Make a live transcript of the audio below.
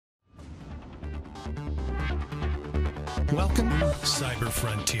Welcome to Cyber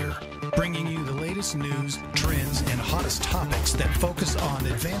Frontier, bringing you the latest news, trends, and hottest topics that focus on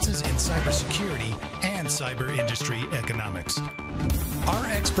advances in cybersecurity and cyber industry economics. Our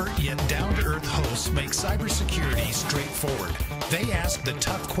expert yet down-to-earth hosts make cybersecurity straightforward. They ask the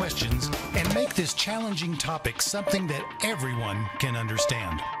tough questions and make this challenging topic something that everyone can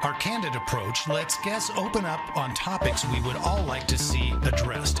understand. Our candid approach lets guests open up on topics we would all like to see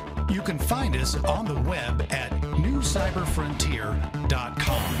addressed. You can find us on the web at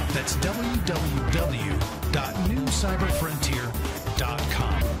newcyberfrontier.com. That's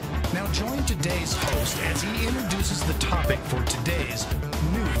www.newcyberfrontier.com. Now join today's host as he introduces the topic for today's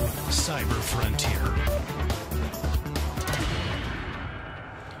New Cyber Frontier.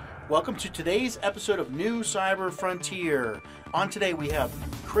 Welcome to today's episode of New Cyber Frontier. On today we have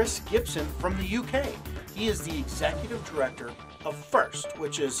Chris Gibson from the UK. He is the Executive Director of FIRST,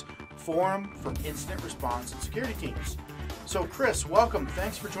 which is Forum for Incident Response and Security Teams. So Chris, welcome.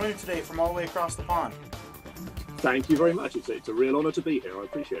 Thanks for joining today from all the way across the pond. Thank you very much. It's a real honor to be here. I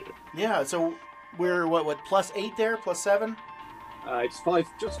appreciate it. Yeah, so we're what +8 there, +7? It's 5,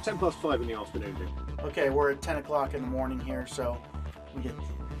 just 10 past 5 in the afternoon here. Okay, we're at 10 o'clock in the morning here, so we get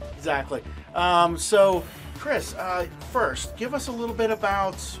exactly. So Chris, first, give us a little bit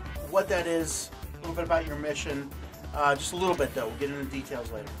about what that is, a little bit about your mission, just a little bit though. We'll get into details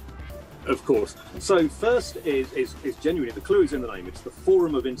later. Of course. So FIRST is genuinely, the clue is in the name. It's the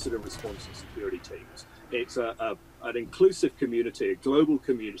Forum of Incident Response and Security Teams. It's an inclusive community, a global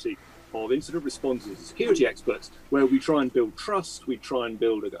community of incident responders and security experts where we try and build trust, we try and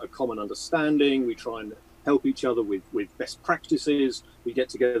build a common understanding, we try and help each other with best practices. We get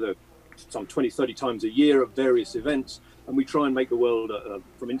together some 20, 30 times a year at various events, and we try and make the world,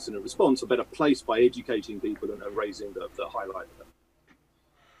 from incident response, a better place by educating people and raising the highlight of them.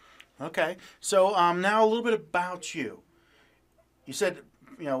 Okay, so now a little bit about you. You said,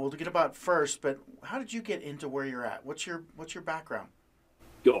 we'll get about FIRST, but how did you get into where you're at? What's your background?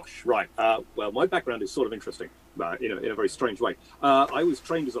 Gosh, right. Well, my background is sort of interesting, in a very strange way. I was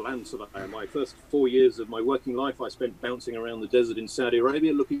trained as a land surveyor. My first 4 years of my working life, I spent bouncing around the desert in Saudi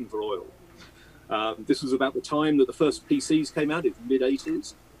Arabia looking for oil. This was about the time that the first PCs came out, in the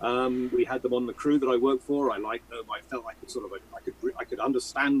mid-80s. We had them on the crew that I worked for. I liked them. I felt like I could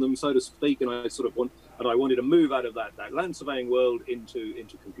understand them, so to speak, and I wanted to move out of that land surveying world into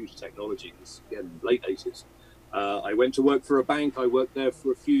computer technologies. Again, late 80s. I went to work for a bank. I worked there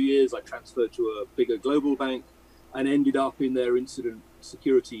for a few years. I transferred to a bigger global bank and ended up in their incident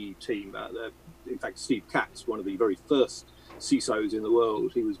security team. In fact, Steve Katz, one of the very first CISOs in the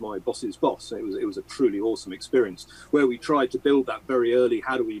world, he was my boss's boss. It was a truly awesome experience where we tried to build that very early.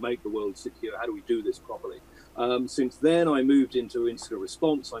 How do we make the world secure? How do we do this properly? Since then, I moved into incident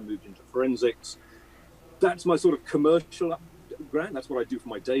response. I moved into forensics. That's my sort of commercial grant. That's what I do for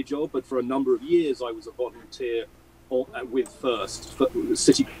my day job. But for a number of years, I was a volunteer with FIRST, the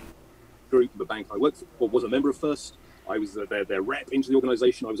City Group, the bank I worked for, was a member of FIRST. I was their rep into the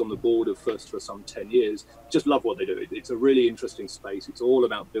organization. I was on the board of FIRST for some 10 years. Just love what they do. It's a really interesting space. It's all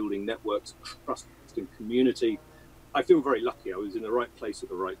about building networks, trust and community. I feel very lucky. I was in the right place at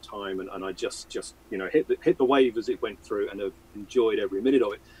the right time, and I just hit the wave as it went through, and have enjoyed every minute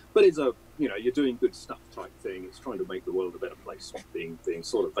of it. But it's you're doing good stuff type thing. It's trying to make the world a better place, being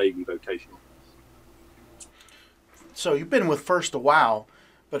sort of vaguely vocational. So you've been with FIRST a while,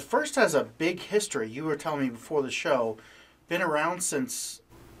 but FIRST has a big history. You were telling me before the show, been around since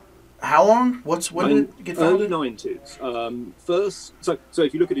how long? When did it get founded? Early 90s. First, so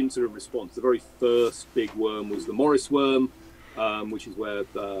if you look at incident response, the very first big worm was the Morris worm, which is where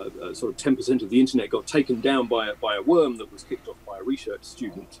sort of 10% of the internet got taken down by a worm that was kicked off by a research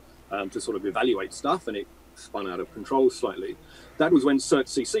student to sort of evaluate stuff, and it spun out of control slightly. That was when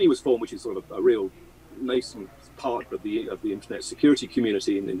CERT-CC was formed, which is sort of a real nascent part of the internet security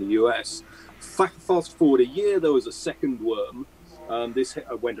community in the US. Fast forward a year, there was a second worm. This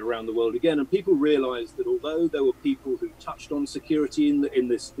went around the world again, and people realized that although there were people who touched on security in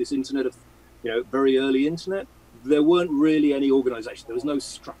this internet of very early internet, there weren't really any organization. There was no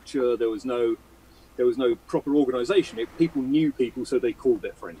structure. There was no proper organization. People knew people, so they called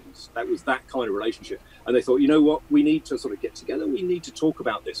their friends. That was that kind of relationship. And they thought, you know what, we need to sort of get together. We need to talk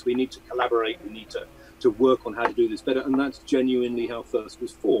about this. We need to collaborate. We need to work on how to do this better. And that's genuinely how FIRST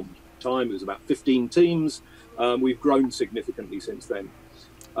was formed. At the time, it was about 15 teams. We've grown significantly since then.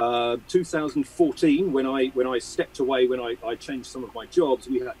 2014, when I stepped away, when I changed some of my jobs,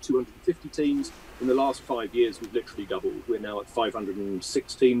 we had 250 teams. In the last 5 years, we've literally doubled. We're now at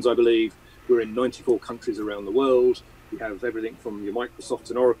 506 teams, I believe. We're in 94 countries around the world. We have everything from your Microsofts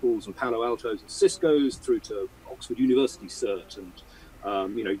and Oracles and Palo Altos and Ciscos through to Oxford University cert, and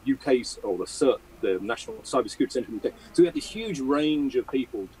UK's, or the CERT, the National Cybersecurity Centre in the UK. So we had this huge range of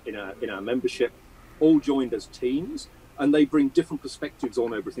people in our membership, all joined as teams, and they bring different perspectives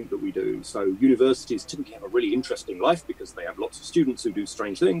on everything that we do. So universities typically have a really interesting life because they have lots of students who do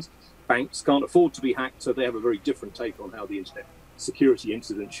strange things. Banks can't afford to be hacked, so they have a very different take on how the internet security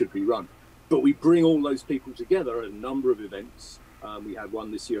incident should be run. But we bring all those people together at a number of events. We had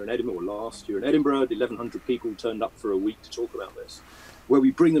one this year in Edinburgh, or last year in Edinburgh. 1,100 people turned up for a week to talk about this, where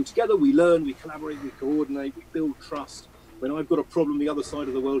we bring them together, we learn, we collaborate, we coordinate, we build trust. When I've got a problem the other side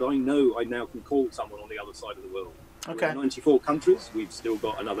of the world, I know I now can call someone on the other side of the world. Okay. We're in 94 countries. We've still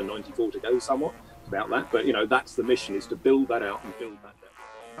got another 94 to go somewhat about that. But, that's the mission, is to build that out and build that down.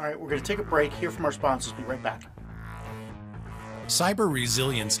 All right, we're going to take a break, hear from our sponsors, be right back. Cyber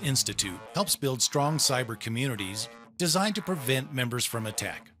Resilience Institute helps build strong cyber communities designed to prevent members from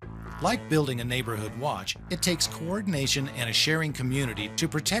attack. Like building a neighborhood watch, it takes coordination and a sharing community to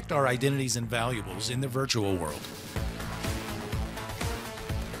protect our identities and valuables in the virtual world.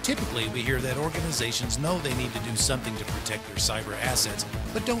 Typically, we hear that organizations know they need to do something to protect their cyber assets,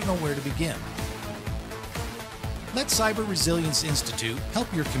 but don't know where to begin. Let Cyber Resilience Institute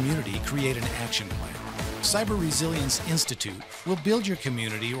help your community create an action plan. Cyber Resilience Institute will build your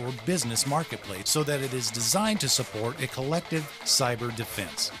community or business marketplace so that it is designed to support a collective cyber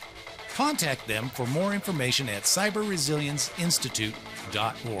defense. Contact them for more information at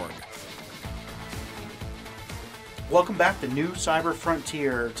cyberresilienceinstitute.org. Welcome back to New Cyber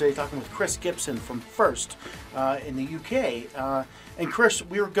Frontier. Today talking with Chris Gibson from First in the UK. And Chris,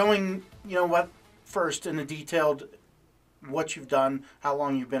 we were going, first in a detailed what you've done, how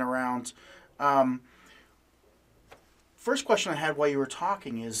long you've been around. First question I had while you were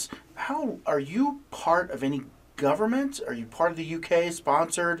talking is, how are you part of any government? Are you part of the UK,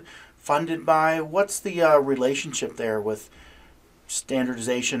 sponsored, funded by? What's the relationship there with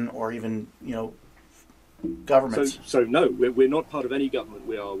standardization or even, governments? So no, we're not part of any government.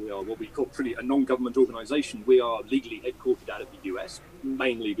 We are what we call a non-government organisation. We are legally headquartered out of the US,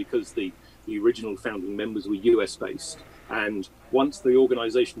 mainly because the original founding members were US-based. And once the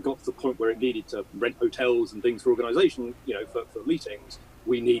organisation got to the point where it needed to rent hotels and things for organisation, for meetings,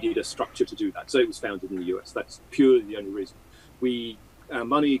 we needed a structure to do that. So it was founded in the US. That's purely the only reason. Our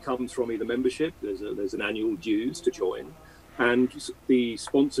money comes from either membership, there's an annual dues to join, and the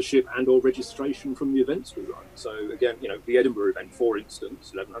sponsorship and or registration from the events we run. So again, the Edinburgh event, for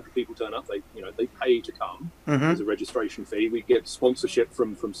instance, 1,100 people turn up, they pay to come. Mm-hmm. There's a registration fee. We get sponsorship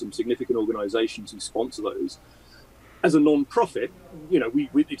from some significant organisations who sponsor those. As a non-profit, we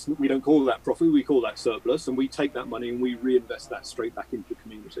don't call that profit, we call that surplus, and we take that money and we reinvest that straight back into the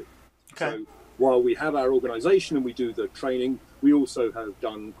community. Okay. So while we have our organisation and we do the training, we also have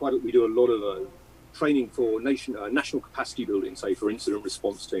done we do a lot of training for national capacity building, say for incident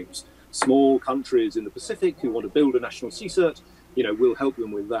response teams. Small countries in the Pacific who want to build a national CSIRT, we'll help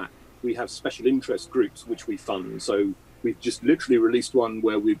them with that. We have special interest groups which we fund. So we've just literally released one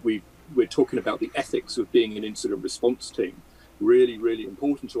where we're talking about the ethics of being an incident response team. Really, really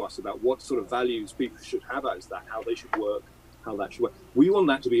important to us about what sort of values people should have as that, how they should work, how that should work. We want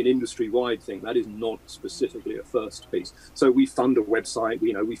that to be an industry-wide thing. That is not specifically a First piece. So we fund a website,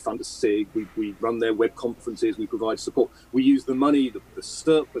 we fund a SIG, we run their web conferences, we provide support. We use the money, the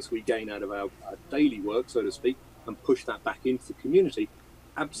surplus we gain out of our daily work, so to speak, and push that back into the community,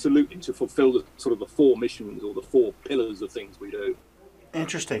 absolutely, to fulfill the sort of the four missions or the four pillars of things we do.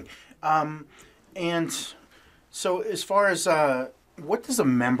 Interesting. And so as far as what does a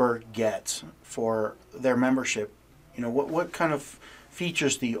member get for their membership? What kind of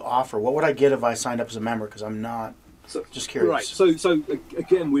features do you offer? What would I get if I signed up as a member? Because I'm not, just curious. Right. So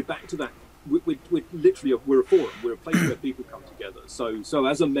again, we're back to that. We're literally we're a forum. We're a place where people come together. So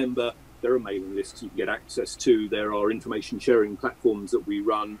as a member, there are mailing lists you can get access to. There are information sharing platforms that we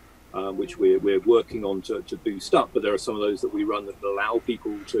run, which we're working on to boost up. But there are some of those that we run that allow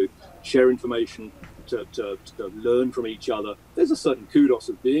people to share information, to learn from each other. There's a certain kudos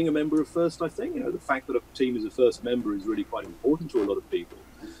of being a member of First, I think. The fact that a team is a First member is really quite important to a lot of people.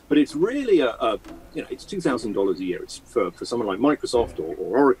 But it's really it's $2,000 a year. It's for someone like Microsoft or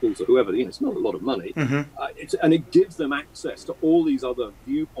Oracle or whoever. It's not a lot of money. Mm-hmm. And it gives them access to all these other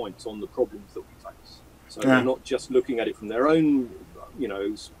viewpoints on the problems that we face. So they're not just looking at it from their own,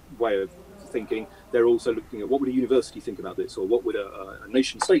 way of thinking. They're also looking at what would a university think about this, or what would a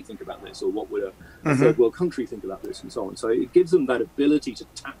nation state think about this, or what would a third world country think about this, and so on. So it gives them that ability to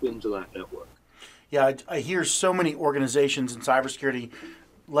tap into that network. Yeah, I hear so many organizations in cybersecurity.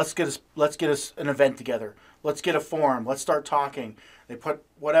 Let's get us an event together. Let's get a forum. Let's start talking. They put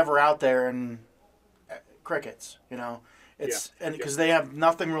whatever out there, and crickets. It's and because they have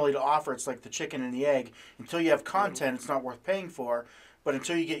nothing really to offer. It's like the chicken and the egg. Until you have content, it's not worth paying for. But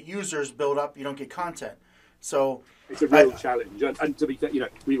until you get users build up, you don't get content. So it's a real challenge. And to be fair,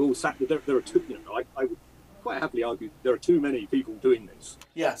 we've all sat there. There are two. I would quite happily argue there are too many people doing this.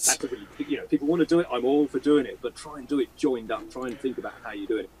 Yes. That's a really, people want to do it. I'm all for doing it, but try and do it joined up. Try and think about how you're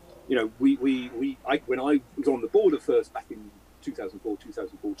doing it. When I was on the board of First back in 2004,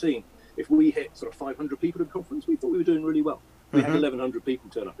 2014. If we hit sort of 500 people at a conference, we thought we were doing really well. We had 1,100 people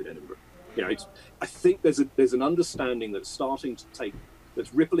turn up in Edinburgh. I think there's an understanding that's starting to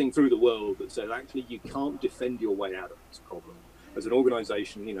that's rippling through the world that says actually you can't defend your way out of this problem. As an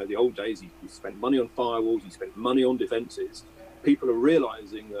organisation, the old days, you spent money on firewalls, you spent money on defences. People are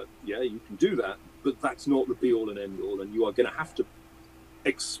realising that, you can do that, but that's not the be-all and end-all, and you are going to have to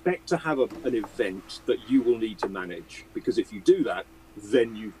expect to have an event that you will need to manage, because if you do that,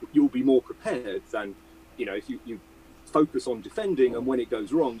 then you'll be more prepared than, if you focus on defending and when it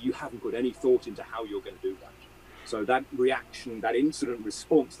goes wrong, you haven't put any thought into how you're going to do that. So that reaction, that incident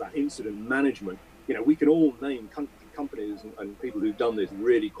response, that incident management, we can all name companies and people who've done this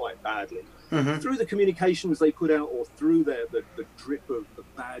really quite badly through the communications they put out or through the drip of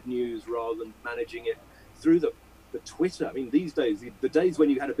bad news rather than managing it, through the Twitter. I mean, these days, the days when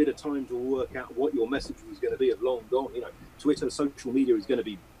you had a bit of time to work out what your message was going to be have long gone. Twitter, social media is going to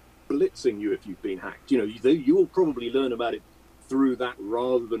be blitzing you if you've been hacked. You will probably learn about it through that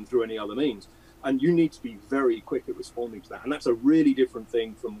rather than through any other means. And you need to be very quick at responding to that. And that's a really different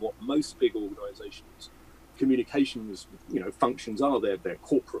thing from what most big organizations' communications, functions are. They're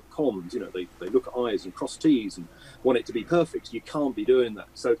corporate comms. They look at I's and cross T's and want it to be perfect. You can't be doing that.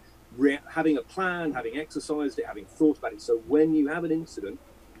 So having a plan, having exercised it, having thought about it, so when you have an incident,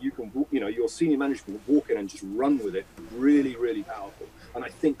 you can, your senior management will walk in and just run with it. Really, really powerful. And I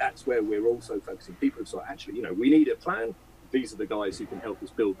think that's where we're also focusing. People have said, actually, we need a plan. These are the guys who can help us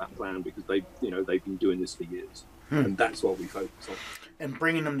build that plan because they've been doing this for years. And that's what we focus on. And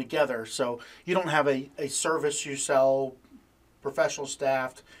bringing them together. So you don't have a service you sell, professional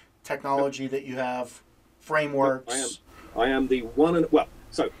staffed, technology that you have, frameworks. I am the one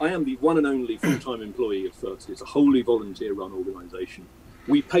and only full-time employee of First. It's a wholly volunteer-run organisation.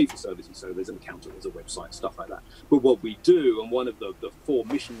 We pay for services, so there's an accountant, there's a website, stuff like that. But what we do, and one of the four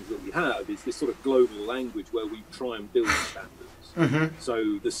missions that we have, is this sort of global language where we try and build standards.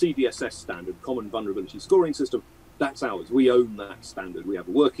 So the CVSS standard, Common Vulnerability Scoring System, that's ours. We own that standard. We have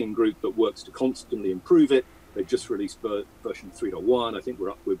a working group that works to constantly improve it. They've just released version 3.1. I think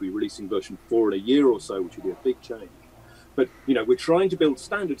we'll be releasing version 4 in a year or so, which will be a big change. But, we're trying to build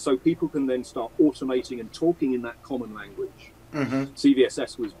standards so people can then start automating and talking in that common language.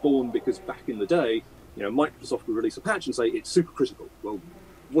 CVSS was born because back in the day, Microsoft would release a patch and say it's super critical. Well,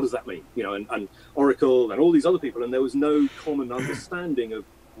 what does that mean? And Oracle and all these other people, and there was no common understanding of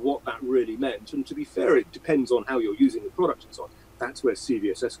what that really meant. And to be fair, it depends on how you're using the product and so on. That's where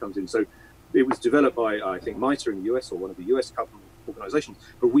CVSS comes in. So it was developed by, I think, MITRE in the US or one of the US organizations,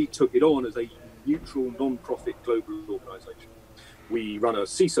 but we took it on as a neutral, non-profit global organization. We run a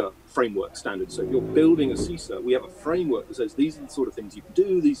CISA framework standard. So if you're building a CISA, we have a framework that says these are the sort of things you can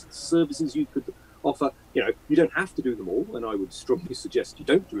do, these are the services you could offer. You don't have to do them all, and I would strongly suggest you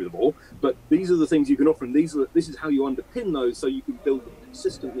don't do them all, but these are the things you can offer, and this is how you underpin those so you can build them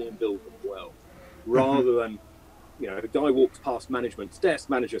consistently and build them well. Rather than, a guy walks past management's desk,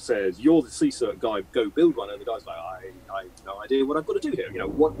 manager says, you're the CISA guy, go build one, and the guy's like, I have no idea what I've got to do here.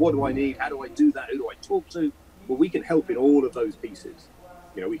 What do I need? How do I do that? Who do I talk to? Well, we can help in all of those pieces.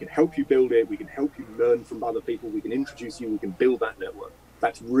 We can help you build it. We can help you learn from other people. We can introduce you. We can build that network.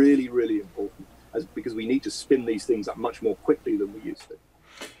 That's really, really important because we need to spin these things up much more quickly than we used to.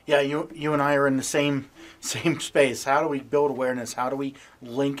 Yeah, you and I are in the same space. How do we build awareness? How do we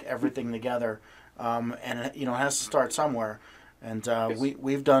link everything together? And it has to start somewhere. And Yes.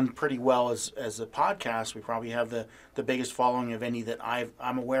 we've done pretty well as a podcast. We probably have the biggest following of any that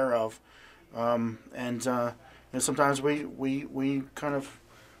I'm aware of. And sometimes we kind of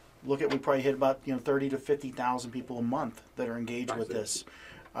look at, we probably hit about 30 to 50,000 people a month that are engaged with this,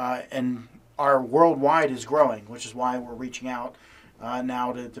 and our worldwide is growing, which is why we're reaching out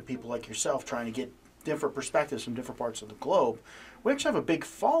now to people like yourself, trying to get different perspectives from different parts of the globe. We actually have a big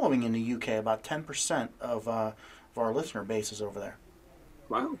following in the UK. About 10% of our listener base is over there.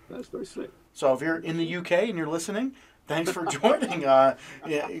 Wow, that's very slick. So if you're in the UK and you're listening, thanks for joining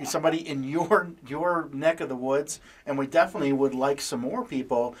somebody in your neck of the woods, and we definitely would like some more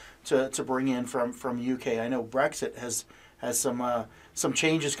people to bring in from UK. I know Brexit has some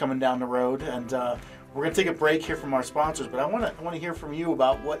changes coming down the road, and We're going to take a break here from our sponsors, but I want to hear from you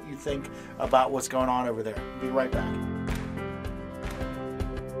about what you think about what's going on over there. Be right back.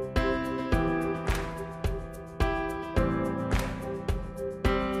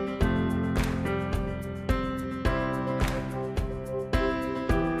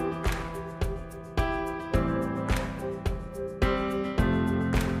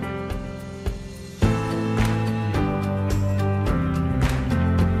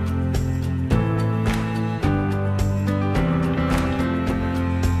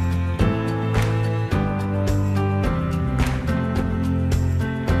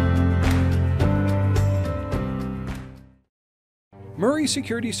 Murray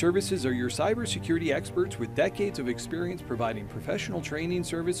Security Services are your cybersecurity experts with decades of experience providing professional training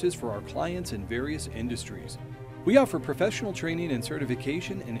services for our clients in various industries. We offer professional training and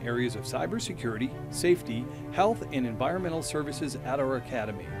certification in areas of cybersecurity, safety, health, and environmental services at our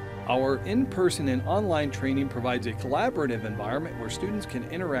academy. Our in-person and online training provides a collaborative environment where students can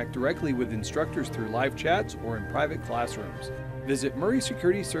interact directly with instructors through live chats or in private classrooms. Visit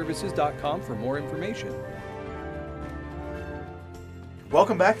murraysecurityservices.com for more information.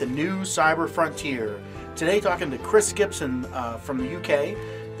 Welcome back to New Cyber Frontier. Today talking to Chris Gibson from the UK,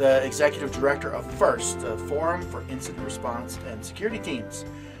 the Executive Director of FIRST, the Forum for Incident Response and Security Teams.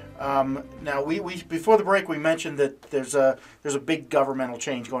 Now, we before the break we mentioned that there's a big governmental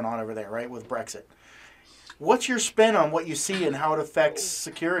change going on over there, right, with Brexit. What's your spin on what you see and how it affects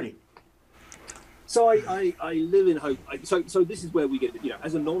security? So I live in hope. So this is where we get,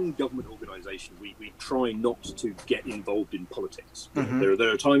 as a non-government organisation, we try not to get involved in politics. Mm-hmm. There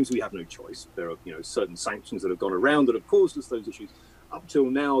are times we have no choice. There are certain sanctions that have gone around that have caused us those issues. Up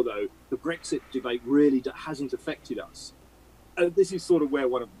till now, though, the Brexit debate really hasn't affected us. This is sort of where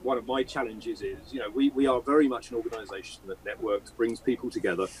one of my challenges is. We are very much an organisation that networks, brings people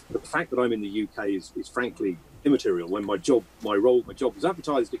together. The fact that I'm in the UK is frankly immaterial. When my job was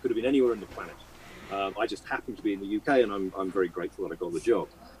advertised, it could have been anywhere on the planet. I just happen to be in the UK, and I'm very grateful that I got the job.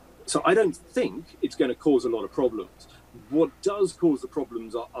 So I don't think it's going to cause a lot of problems. What does cause the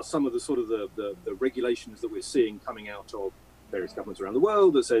problems are some of the sort of the regulations that we're seeing coming out of various governments around the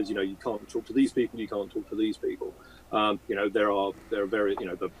world that says, you can't talk to these people, you can't talk to these people. There are very,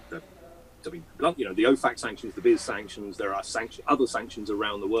 to be blunt, the OFAC sanctions, the BIS sanctions, there are other sanctions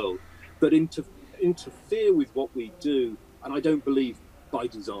around the world that interfere with what we do, and I don't believe by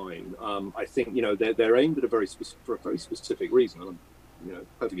design. I think they're aimed at for a very specific reason, and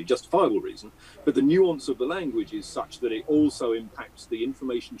perfectly justifiable reason. But the nuance of the language is such that it also impacts the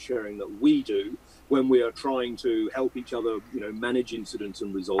information sharing that we do when we are trying to help each other, manage incidents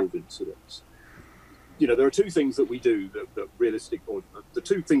and resolve incidents. There are two things that we do that realistic, or the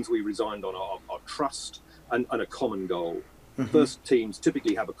two things we resigned on are trust and a common goal. Mm-hmm. First teams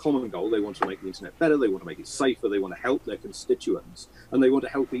typically have a common goal. They want to make the internet better, they want to make it safer, they want to help their constituents, and they want to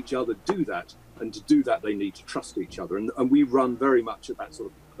help each other do that. And to do that, they need to trust each other. And we run very much at that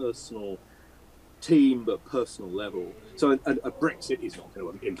sort of personal team, but personal level. So a Brexit is not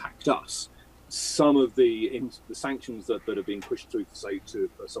going to impact us. Some of the sanctions that are being pushed through, say, to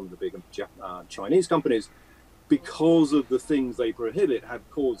some of the big Chinese companies, because of the things they prohibit, have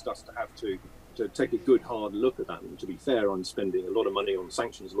caused us to have to take a good hard look at that. And to be fair, I'm spending a lot of money on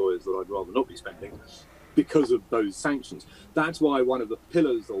sanctions lawyers that I'd rather not be spending because of those sanctions. That's why one of the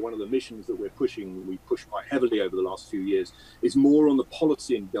pillars or one of the missions that we push quite heavily over the last few years is more on the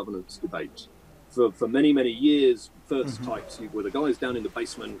policy and governance debate. For many, many years, first types were the guys down in the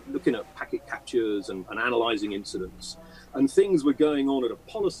basement looking at packet captures and analysing incidents. And things were going on at a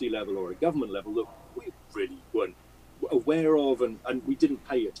policy level or a government level that we really weren't aware of and we didn't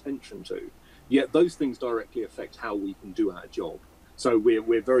pay attention to. Yet those things directly affect how we can do our job. So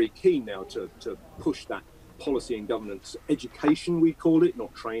we're very keen now to push that policy and governance education, we call it,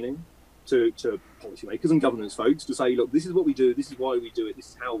 not training, to policymakers and governance folks to say, look, this is what we do, this is why we do it, this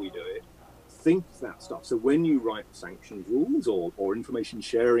is how we do it. Think that stuff. So when you write sanctions rules or information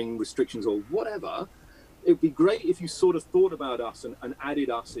sharing restrictions or whatever, it would be great if you sort of thought about us and added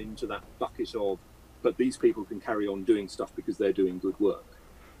us into that bucket of, but these people can carry on doing stuff because they're doing good work.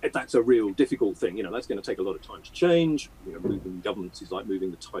 If that's a real difficult thing, that's going to take a lot of time to change. Moving governments is like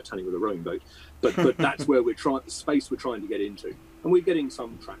moving the Titanic with a rowing boat. But that's where the space we're trying to get into. And we're getting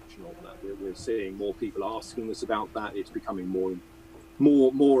some traction on that. We're seeing more people asking us about that. It's becoming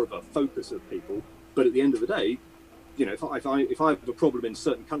more of a focus of people. But at the end of the day, if I have a problem in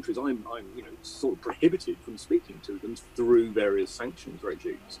certain countries, I'm sort of prohibited from speaking to them through various sanctions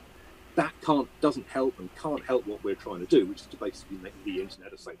regimes. That doesn't help and can't help what we're trying to do, which is to basically make the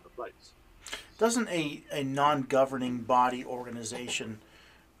internet a safer place. Doesn't a non-governing body organization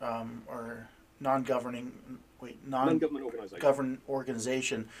or non-governing, non-government organization. Government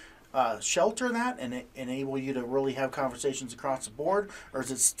organization shelter that and enable you to really have conversations across the board, or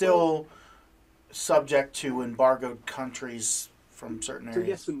is it still subject to embargoed countries from certain areas? So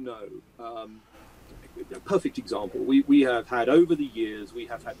yes and no. A perfect example. We have had, over the years, we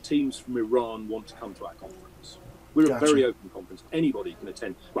have had teams from Iran want to come to our conference. We're Gotcha. a very open conference. Anybody can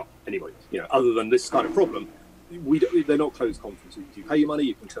attend. Well, anybody, other than this kind of problem, they're not closed conferences. You pay your money,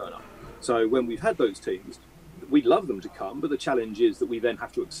 you can turn up. So when we've had those teams, we'd love them to come, but the challenge is that we then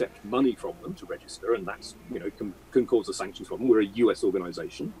have to accept money from them to register, and that's, can cause a sanctions problem. We're a US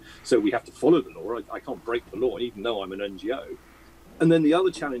organization, so we have to follow the law. I can't break the law, even though I'm an NGO. And then the other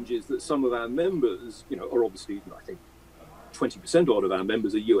challenge is that some of our members, are obviously, I think 20% odd of our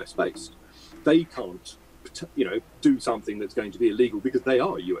members are US based. They can't, do something that's going to be illegal because they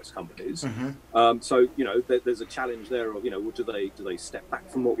are US companies. So, there's a challenge there of, well, do they step back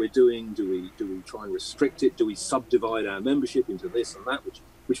from what we're doing? Do we try and restrict it? Do we subdivide our membership into this and that,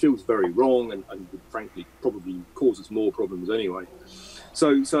 which feels very wrong and frankly probably causes more problems anyway.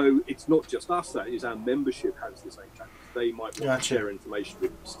 So it's not just us, that is, our membership has the same challenge. They might want to share information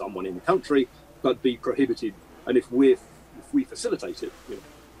with someone in the country, but be prohibited. And if we facilitate it,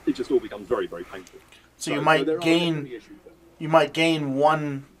 it just all becomes very, very painful. So you might gain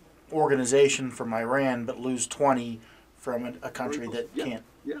one organization from Iran, but lose 20 from a country that can't.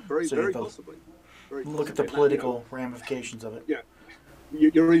 Yeah, very possibly. Look at the political ramifications of it. Yeah.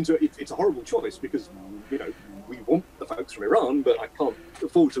 You're into it. It's a horrible choice because we want the folks from Iran, but I can't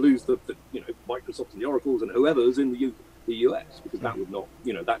afford to lose the Microsoft and the Oracles and whoever's in the US, because that would not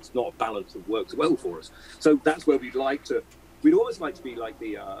that's not a balance that works well for us. So that's where we'd always like to be like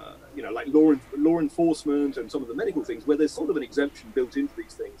the like law enforcement and some of the medical things, where there's sort of an exemption built into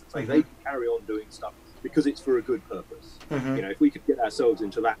these things that say they can carry on doing stuff because it's for a good purpose. If we could get ourselves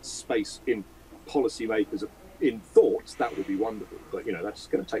into that space in policymakers in thoughts, that would be wonderful. But that's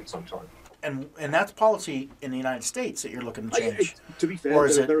going to take some time. And that's policy in the United States that you're looking to change. To be fair,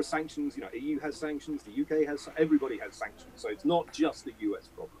 there are sanctions. EU has sanctions. The UK has. Everybody has sanctions. So it's not just the US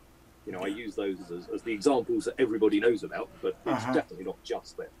problem. I use those as the examples that everybody knows about, but it's definitely not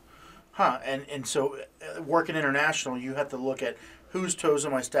just them. And so working international, you have to look at whose toes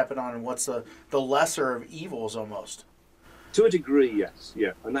am I stepping on, and what's the lesser of evils almost. To a degree, yes,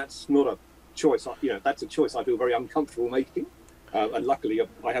 yeah, and that's not a choice. That's a choice I feel very uncomfortable making. And luckily,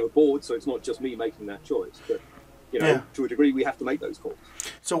 I have a board, so it's not just me making that choice. But to a degree, we have to make those calls.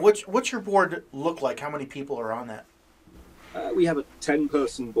 So what's your board look like? How many people are on that? We have a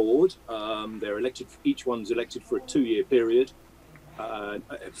 10-person board. They're elected. Each one's elected for a 2-year period,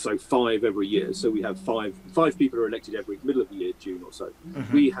 so 5 every year. So we have five people are elected every middle of the year, June or so.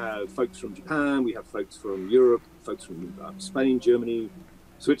 We have folks from Japan. We have folks from Europe. Folks from Spain, Germany,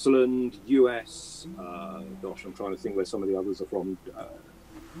 Switzerland, US. I'm trying to think where some of the others are from.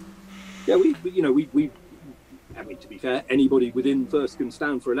 I mean, to be fair, anybody within First can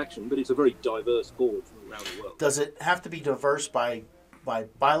stand for election, but it's a very diverse board from around the world. Does it have to be diverse by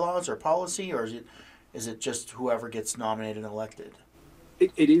bylaws or policy, or is it just whoever gets nominated and elected?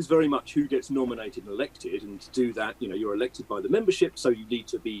 It is very much who gets nominated and elected, and to do that, you're elected by the membership, so you need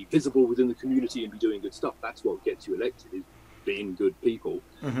to be visible within the community and be doing good stuff. That's what gets you elected, is being good people.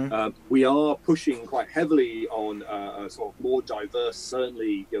 We are pushing quite heavily on a sort of more diverse,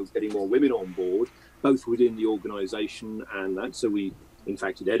 certainly getting more women on board, both within the organisation and that. So we, in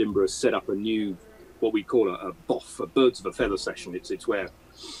fact, in Edinburgh, set up a new, what we call a BOF, a Birds of a Feather session. It's where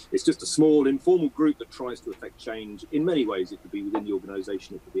it's just a small, informal group that tries to affect change. In many ways, it could be within the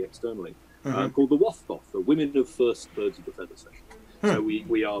organisation, it could be externally, called the WOF-BOF, the Women of First Birds of the Feather session. So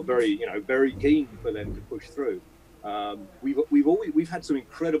we are very keen for them to push through. We've had some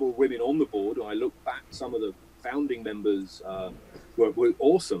incredible women on the board. I look back, some of the founding members were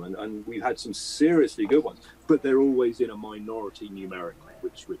awesome, and we've had some seriously good ones, but they're always in a minority numerically,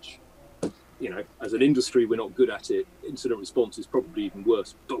 which as an industry, we're not good at it. Incident response is probably even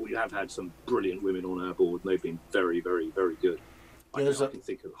worse, but we have had some brilliant women on our board, and they've been very, very, very good. I can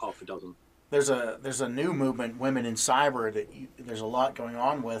think of half a dozen. There's a new movement, Women in Cyber, that there's a lot going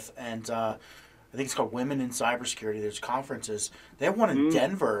on with, and I think it's called Women in Cybersecurity. There's conferences. They have one in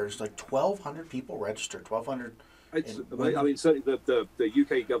Denver. There's like 1,200 people registered. 1,200. I mean, certainly the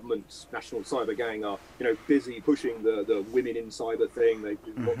UK government's National Cyber Gang are busy pushing the Women in Cyber thing. They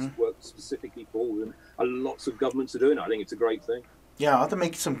do lots of work specifically for them. Lots of governments are doing it. I think it's a great thing. Yeah, I'll have to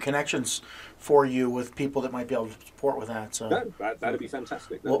make some connections for you with people that might be able to support with that. So that'd be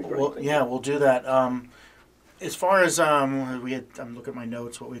fantastic. That'd be great. We'll do that. As far as I'm looking at my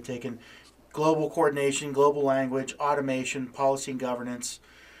notes, what we've taken: global coordination, global language, automation, policy and governance.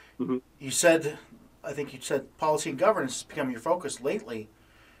 You said, I think you said policy and governance has become your focus lately.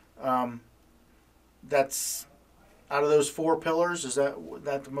 That's out of those 4 pillars. Is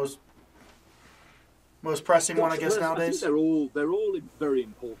that the most pressing one, I guess, nowadays? I think they're all very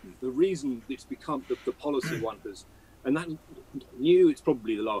important. The reason it's become the policy one is, and that it's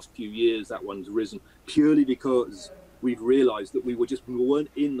probably the last few years that one's risen purely because we've realised that we weren't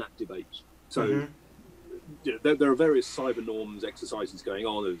in that debate. So there are various cyber norms exercises going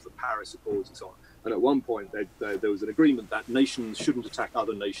on. There's the Paris Accords and so on. And at one point there was an agreement that nations shouldn't attack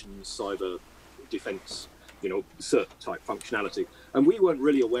other nations' cyber defence, cert type functionality. And we weren't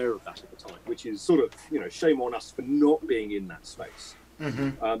really aware of that at the time, which is sort of, shame on us for not being in that space.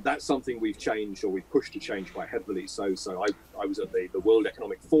 That's something we've changed, or we've pushed to change quite heavily. So I was at the World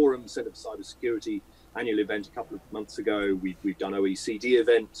Economic Forum Centre for Cybersecurity annual event a couple of months ago. We've done OECD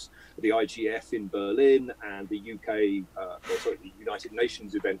events, the IGF in Berlin, and the the United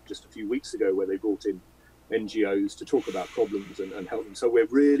Nations event just a few weeks ago, where they brought in NGOs to talk about problems and help them. So we're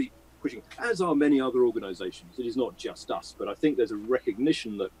really pushing, as are many other organisations. It is not just us, but I think there's a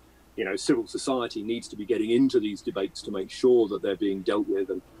recognition that civil society needs to be getting into these debates to make sure that they're being dealt with,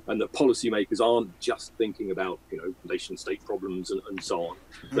 and that policymakers aren't just thinking about nation state problems and so on.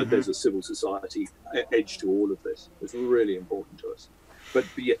 That there's a civil society edge to all of this. It's really important to us. But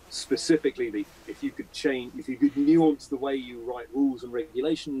specifically, if you could nuance the way you write rules and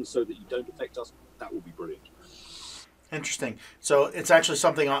regulations so that you don't affect us, that would be brilliant. Interesting. So it's actually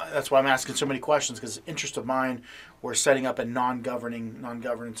something, that's why I'm asking so many questions, because interest of mine, we're setting up a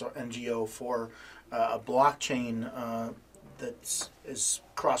non-governance NGO for a blockchain that is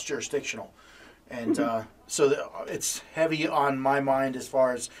cross-jurisdictional. And so it's heavy on my mind as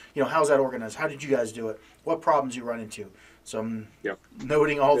far as, how's that organized? How did you guys do it? What problems you run into? So I'm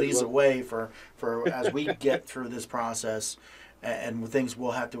noting all these away for as we get through this process, and things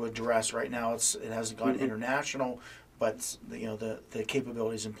we'll have to address. Right now it hasn't gone international, but the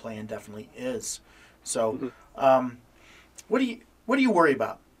capabilities in plan definitely is. So what do you worry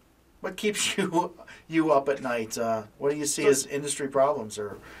about? What keeps you up at night? What do you see as industry problems?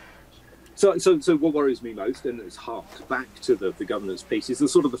 Or So what worries me most, and it's harked back to the governance piece, is the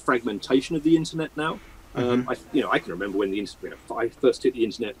sort of the fragmentation of the internet now. I can remember when the internet, I first hit the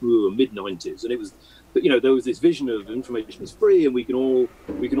internet mid-90s, and it was, there was this vision of information is free, and we can all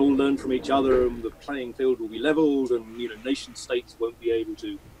learn from each other, and the playing field will be leveled, and nation states won't be able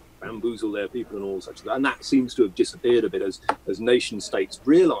to bamboozle their people and all such. And that seems to have disappeared a bit as nation states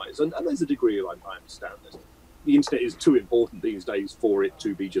realise, and there's a degree of, I understand this, the internet is too important these days for it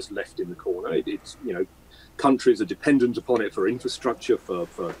to be just left in the corner. It's countries are dependent upon it for infrastructure, for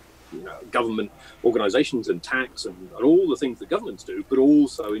government organisations and tax and all the things that governments do, but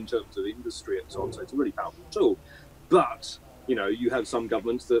also in terms of industry and so on. So it's a really powerful tool. But you have some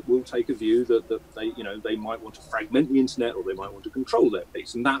governments that will take a view that they might want to fragment the internet, or they might want to control their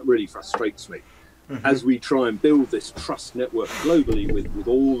piece, and that really frustrates me. As we try and build this trust network globally with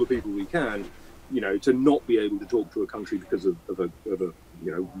all the people we can, to not be able to talk to a country because of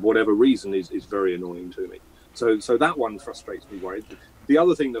whatever reason is very annoying to me. So that one frustrates me, worried. The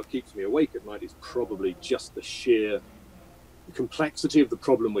other thing that keeps me awake at night is probably just the sheer complexity of the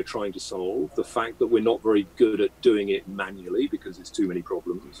problem we're trying to solve, the fact that we're not very good at doing it manually because there's too many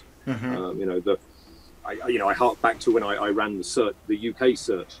problems. I hark back to when I ran the UK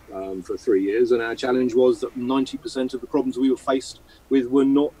cert for 3 years, and our challenge was that 90% of the problems we were faced with were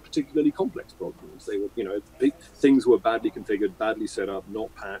not particularly complex problems. They were, big things were badly configured, badly set up,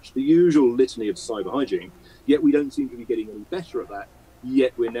 not patched, the usual litany of cyber hygiene. Yet we don't seem to be getting any better at that.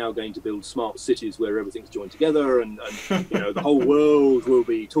 Yet we're now going to build smart cities where everything's joined together, and the whole world will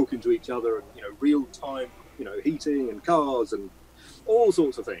be talking to each other, and real time, heating and cars and all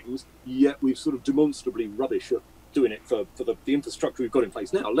sorts of things. Yet we've sort of demonstrably rubbish at doing it for the infrastructure we've got in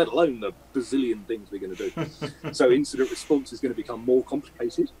place now, let alone the bazillion things we're going to do. So incident response is going to become more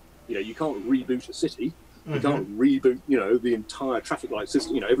complicated. You can't reboot a city. You can't reboot, the entire traffic light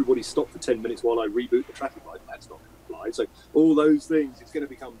system. Everybody stop for 10 minutes while I reboot the traffic light. That's not going to fly. So all those things, it's going to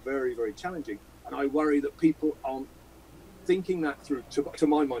become very, very challenging. And I worry that people aren't thinking that through, to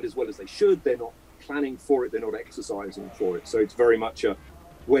my mind, as well as they should. They're not planning for it. They're not exercising for it. So it's very much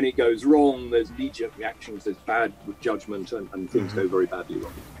when it goes wrong, there's knee-jerk reactions, there's bad judgment, and things go very badly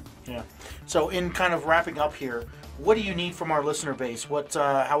wrong. Yeah. So in kind of wrapping up here, what do you need from our listener base?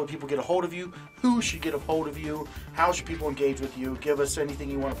 How would people get a hold of you? Who should get a hold of you? How should people engage with you? Give us anything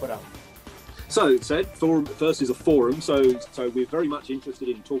you want to put out. So, forum first is a forum. So we're very much interested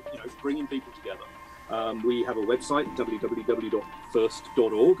in bringing people together. We have a website,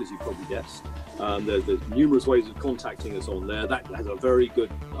 www.first.org, as you probably guessed. There's numerous ways of contacting us on there. That has a very good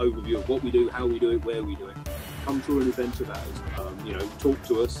overview of what we do, how we do it, where we do it. Come to an event about it. Talk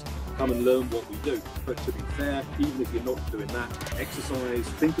to us. Come and learn what we do. But to be fair, even if you're not doing that, exercise,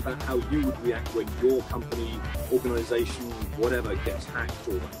 think about how you would react when your company, organization, whatever gets hacked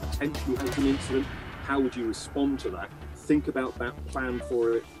or potentially has an incident. How would you respond to that? Think about that, plan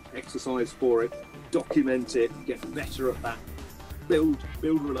for it, exercise for it, document it, get better at that. Build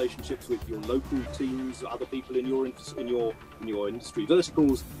relationships with your local teams, other people in your industry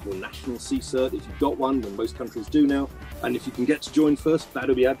verticals, your national CCERT if you've got one, and most countries do now. And if you can get to join first,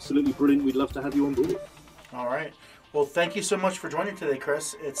 that'll be absolutely brilliant. We'd love to have you on board. All right. Well, thank you so much for joining today,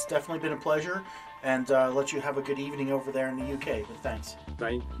 Chris. It's definitely been a pleasure, and let you have a good evening over there in the UK. But thanks.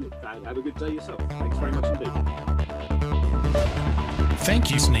 Thank you. Have a good day yourself. Thanks very much indeed.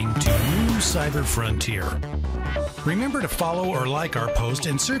 Thank you for listening to New Cyber Frontier. Remember to follow or like our post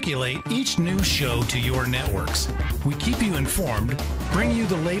and circulate each new show to your networks. We keep you informed, bring you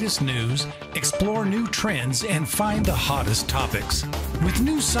the latest news, explore new trends, and find the hottest topics. With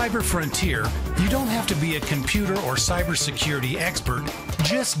New Cyber Frontier, you don't have to be a computer or cybersecurity expert,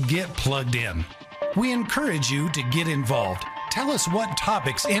 just get plugged in. We encourage you to get involved. Tell us what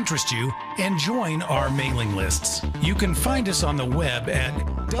topics interest you and join our mailing lists. You can find us on the web at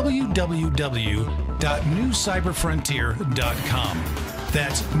www.newcyberfrontier.com.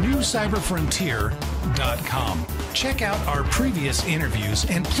 That's newcyberfrontier.com. Check out our previous interviews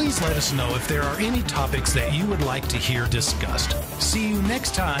and please let us know if there are any topics that you would like to hear discussed. See you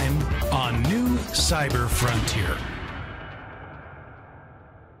next time on New Cyber Frontier.